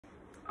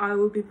I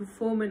will be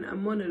performing a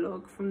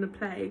monologue from the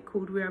play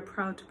called We Are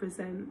Proud to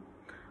Present.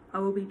 I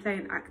will be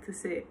playing Actor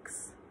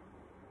 6.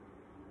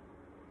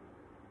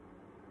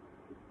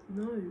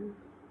 No.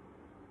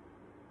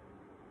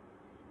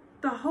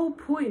 The whole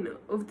point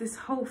of this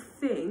whole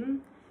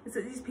thing is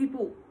that these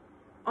people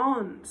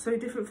aren't so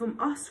different from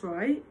us,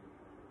 right?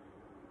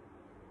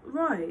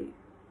 Right.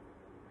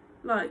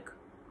 Like,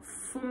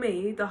 for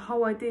me, the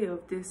whole idea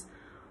of this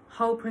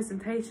whole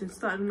presentation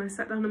started when I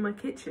sat down in my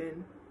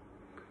kitchen.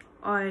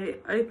 I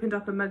opened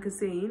up a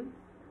magazine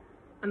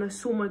and I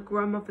saw my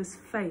grandmother's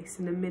face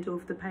in the middle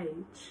of the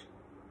page.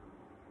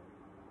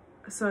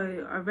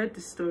 So I read the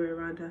story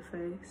around her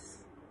face,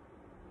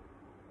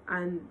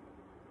 and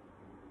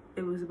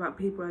it was about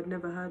people I'd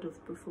never heard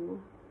of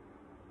before,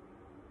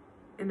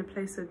 in a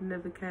place I'd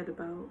never cared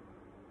about.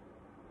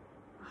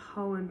 A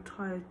whole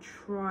entire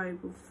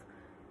tribe of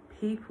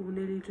people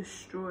nearly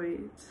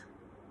destroyed.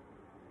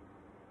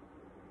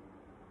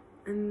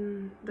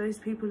 And those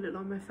people look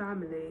like my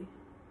family.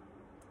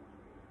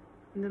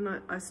 And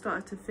then I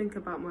started to think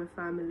about my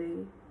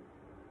family,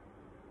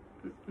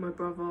 my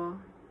brother,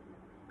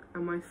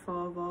 and my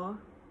father,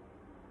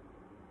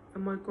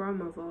 and my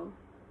grandmother,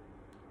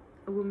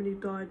 a woman who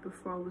died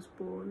before I was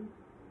born.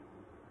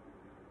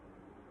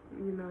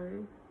 You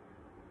know,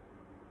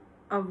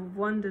 I've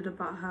wondered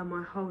about her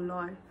my whole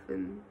life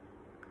and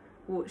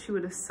what she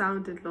would have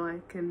sounded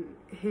like, and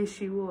here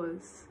she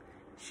was.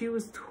 She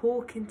was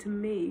talking to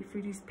me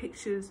through these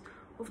pictures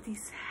of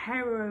these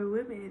Herero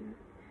women.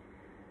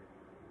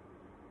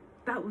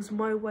 That was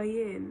my way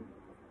in.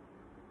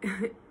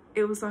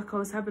 It was like I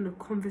was having a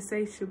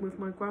conversation with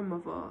my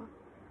grandmother.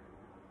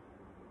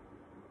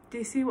 Do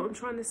you see what I'm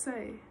trying to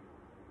say?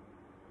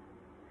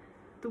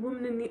 The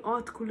woman in the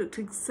article looked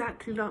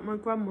exactly like my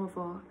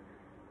grandmother,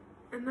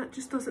 and that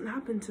just doesn't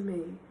happen to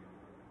me.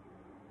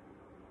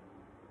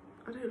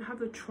 I don't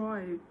have a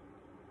tribe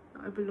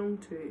that I belong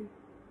to.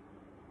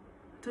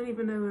 I don't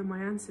even know where my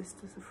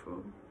ancestors are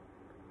from.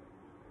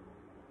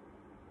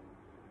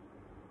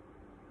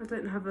 I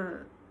don't have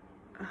a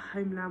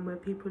homeland where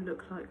people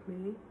look like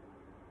me.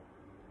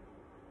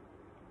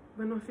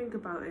 When I think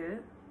about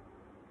it,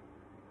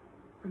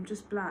 I'm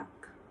just black.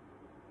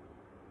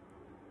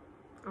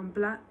 I'm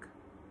black,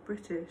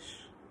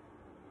 British.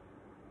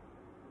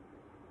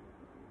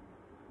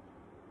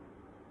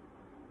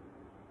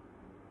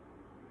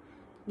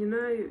 You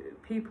know,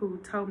 people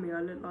tell me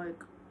I look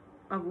like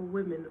other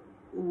women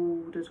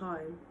all the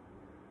time,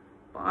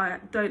 but I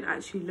don't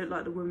actually look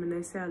like the women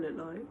they say I look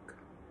like.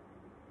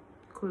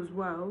 Because,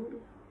 well,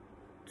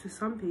 to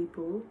some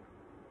people,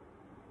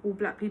 all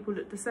black people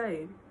look the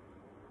same.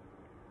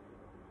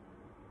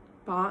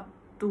 But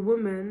the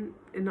woman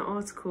in the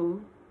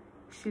article,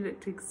 she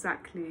looked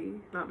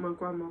exactly like my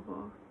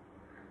grandmother.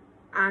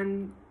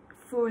 And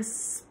for a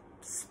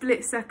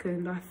split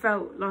second, I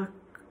felt like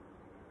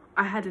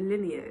I had a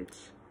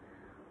lineage.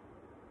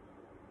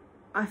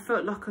 I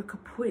felt like I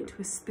could point to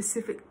a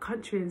specific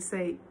country and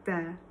say,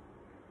 there,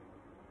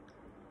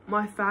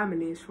 my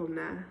family is from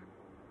there.